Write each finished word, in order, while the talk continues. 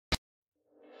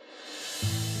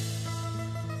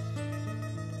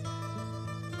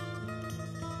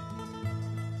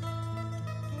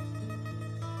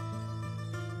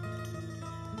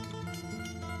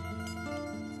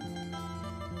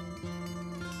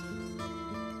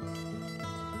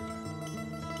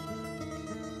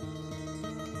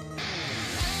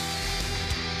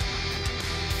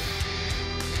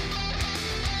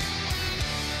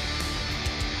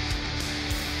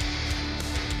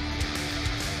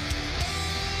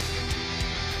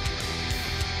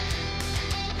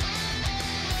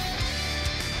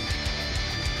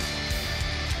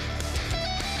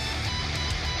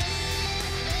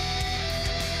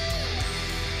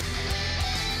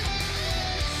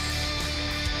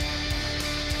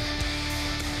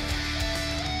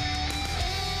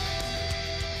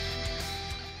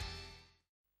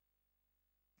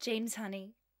James,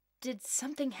 honey, did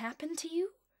something happen to you?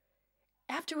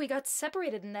 After we got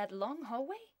separated in that long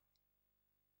hallway?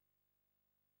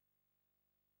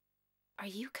 Are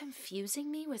you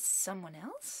confusing me with someone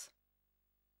else?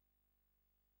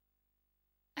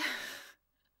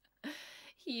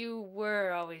 You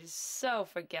were always so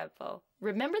forgetful.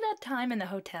 Remember that time in the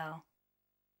hotel?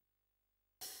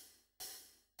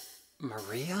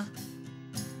 Maria?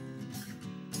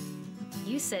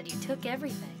 You said you took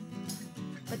everything,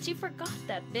 but you forgot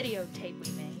that videotape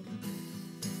we made.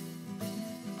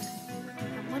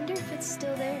 I wonder if it's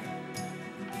still there.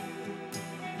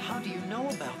 How do you know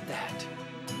about that?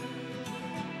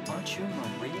 Aren't you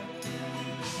Maria?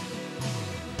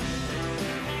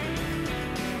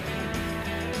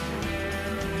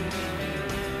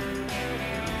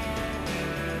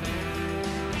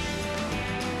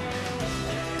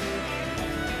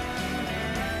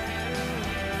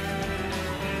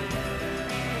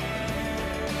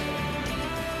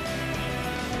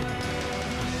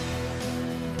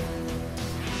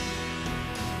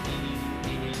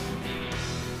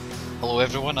 Hello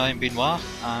everyone, I'm Beanoit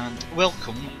and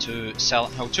welcome to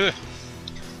Silent Hill 2.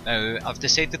 Now, I've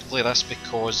decided to play this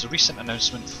because the recent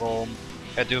announcement from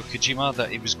Hideo Kojima that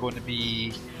he was going to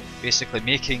be basically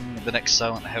making the next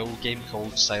Silent Hill game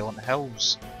called Silent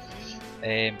Hills.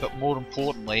 But more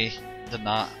importantly than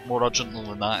that, more urgently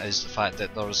than that, is the fact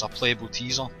that there is a playable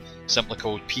teaser simply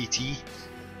called PT,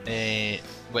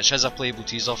 which is a playable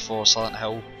teaser for Silent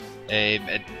Hill.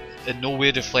 It in no way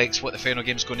reflects what the final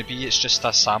game is going to be. It's just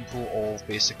a sample of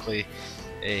basically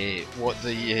what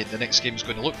the next game is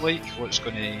going to look like, what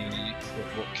kind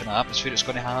of atmosphere it's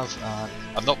going to have.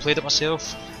 I've not played it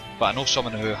myself, but I know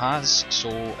someone who has.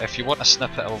 So if you want a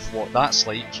snippet of what that's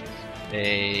like,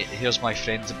 here's my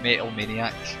friend Metal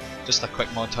Maniac. Just a quick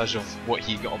montage of what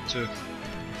he got up to.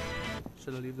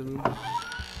 Should I leave the room?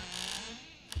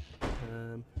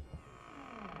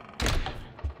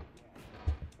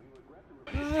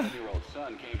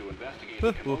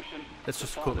 It's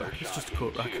just a coat rack. It's just a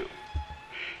coat rack.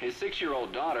 His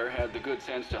 6-year-old daughter had the good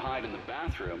sense to hide in the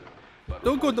bathroom.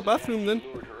 Don't go in the bathroom then.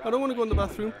 I don't want to go in the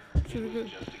bathroom.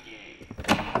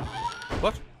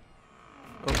 What?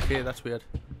 Okay, that's weird.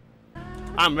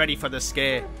 I'm ready for the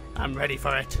scare. I'm ready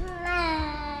for it.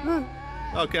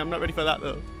 Okay, I'm not ready for that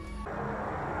though.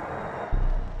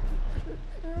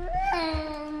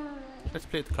 Let's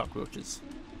play with the cockroaches.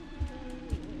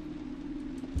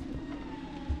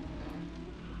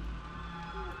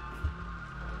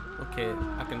 Okay,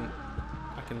 I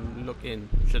can look in.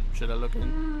 Should I look in?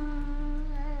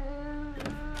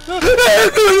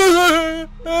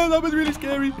 That was really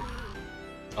scary.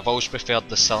 I've always preferred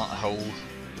the Silent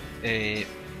Hill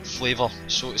flavour,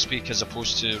 so to speak, as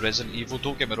opposed to Resident Evil.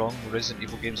 Don't get me wrong, Resident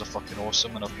Evil games are fucking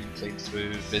awesome, and I've been playing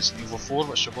through Resident Evil 4,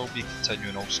 which I will be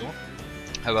continuing also.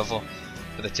 However,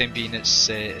 for the time being, it's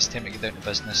time to get down to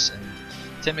business and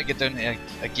time to get down to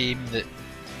a game that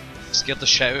scared the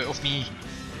shit out of me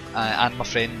and my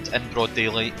friend in broad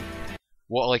daylight.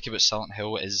 What I like about Silent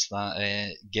Hill is that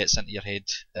it gets into your head.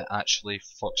 It actually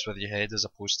fucks with your head as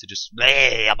opposed to just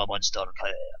I'm a monster,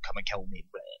 come and kill me.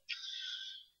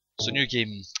 So new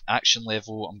game, action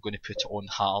level, I'm going to put it on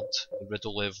hard,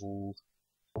 riddle level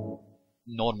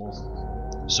normal.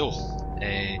 So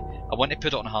I want to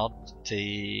put it on hard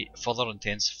to further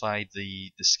intensify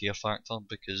the scare factor,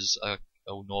 because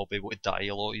I'll know I'll be able to die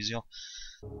a lot easier.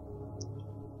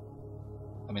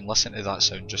 I mean, listen to that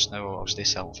sound just now. I'll stay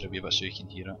silent for a wee bit so you can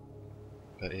hear it.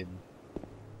 But and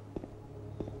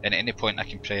at any point I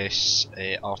can press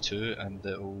R2 and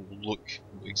it'll look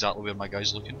exactly where my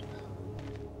guy's looking.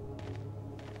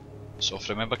 So if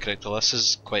I remember correctly, this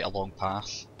is quite a long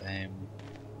path. And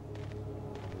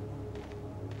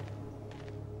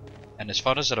as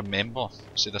far as I remember,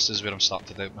 so this is where I'm starting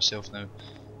to doubt myself now,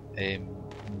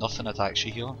 nothing attacks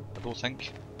you here, I don't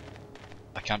think.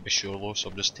 I can't be sure though, so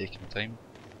I'm just taking my time.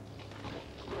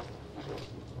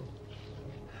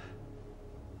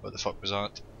 What the fuck was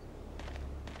that?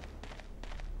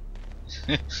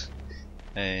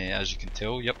 As you can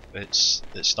tell, yep, it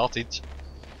started.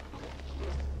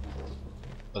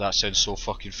 But that sounds so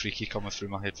fucking freaky coming through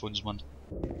my headphones, man.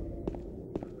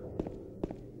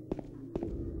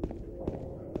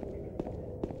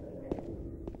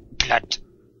 Blood.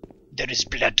 There is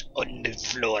blood on the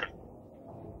floor.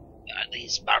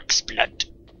 These marks blood.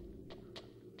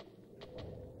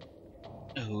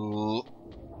 Oh,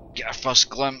 get a first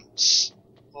glimpse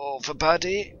of a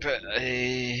baddie, but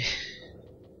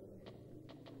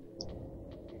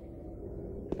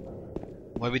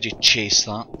why would you chase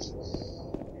that?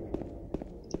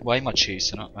 Why am I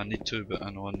chasing it? I need to, but I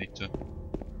know I need to.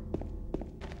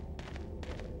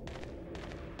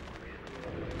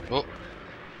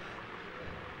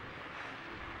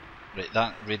 Right,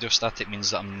 that radio static means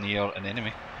that I'm near an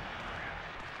enemy.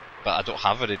 But I don't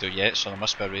have a radio yet, so there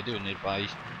must be a radio nearby.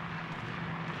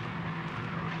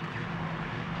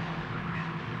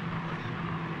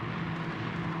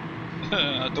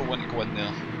 I don't want to go in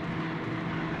there.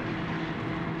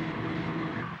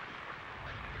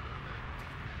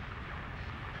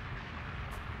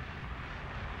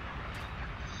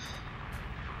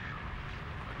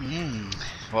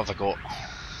 What have I got?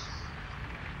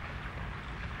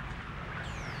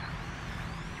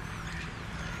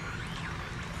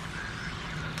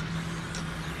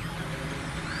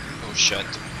 Oh shit.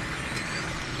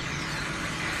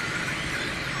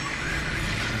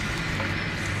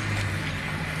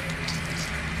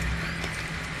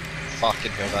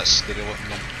 Fucking hell, that's scary looking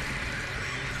one.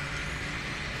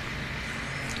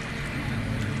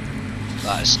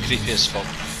 That is creepy as fuck.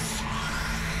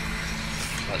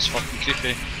 That's fucking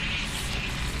creepy.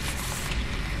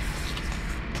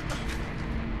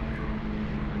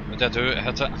 What did I do? I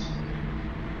hit it.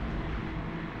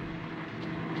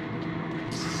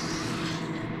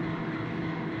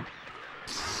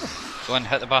 Go on,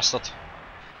 hit the bastard.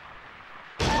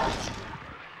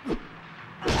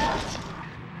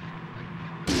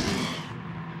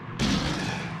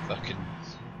 Fucking.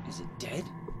 Is it dead?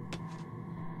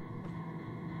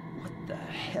 What the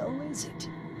hell is it?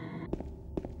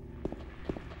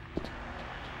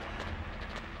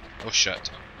 Oh shit.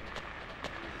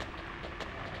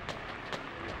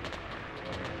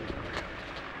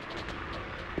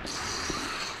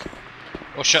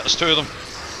 Oh shit, there's two of them.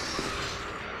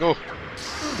 Go.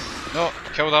 No,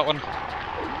 kill that one.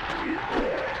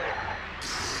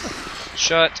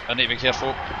 Shit, I need to be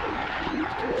careful.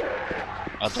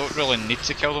 I don't really need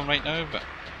to kill them right now, but...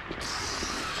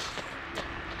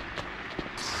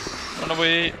 Run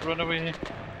away, run away.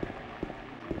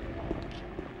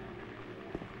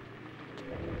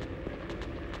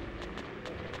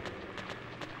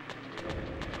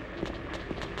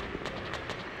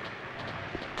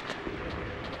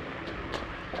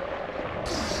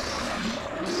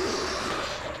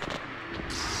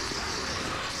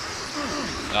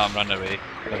 No, I'm running away.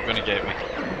 They're gonna get me.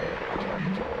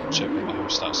 Check what my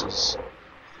health stats is.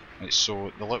 Right,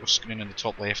 so the little screen in the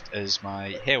top left is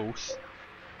my health,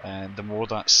 and the more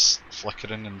that's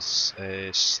flickering and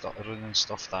stuttering and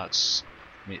stuff, that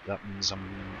means I'm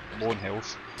low in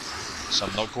health. So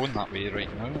I'm not going that way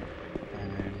right now.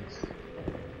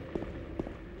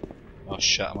 Oh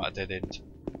shit, I'm at a dead end.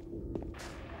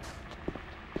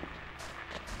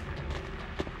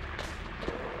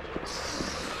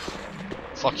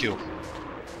 Fuck you.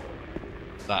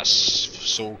 That's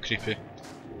so creepy.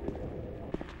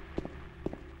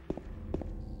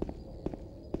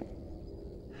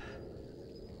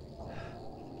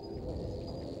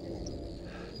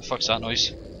 The fuck's that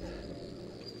noise?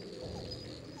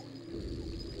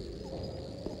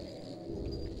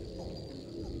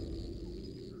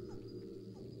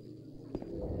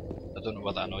 I don't know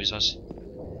what that noise is.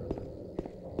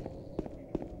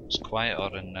 It's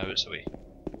quieter and now it's away.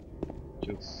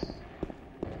 Cool.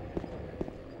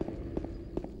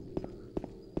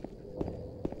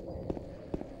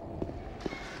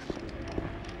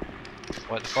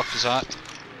 What the fuck is that?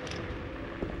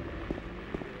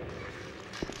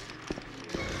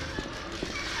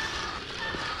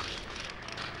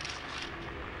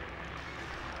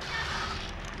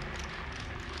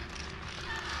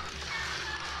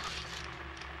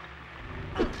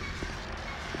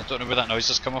 I don't know where that noise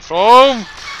is coming from.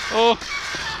 Oh!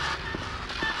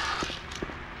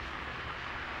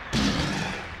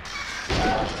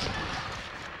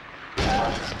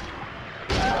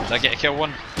 Did I get a kill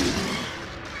one?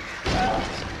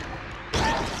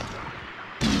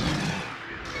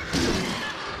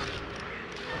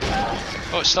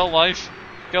 Oh, it's still alive.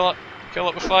 Kill it. Kill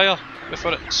it with fire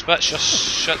before it spits your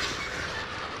shit.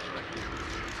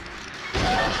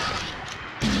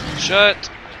 Shit!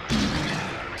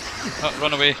 Oh,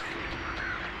 run away.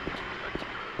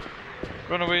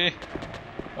 Run away.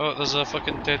 Oh, there's a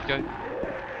fucking dead guy.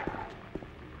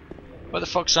 What the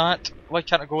fuck's that? Why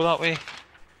can't I go that way?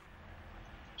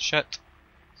 Shit.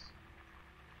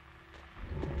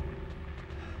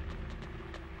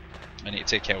 I need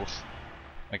to take health.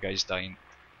 My guy's dying.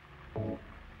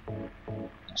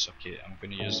 That's okay, I'm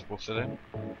going to use both of them.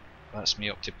 That's me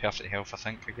up to perfect health, I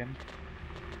think, again.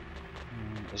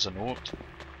 There's a note.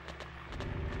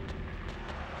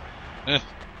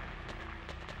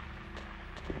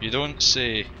 You don't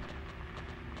say.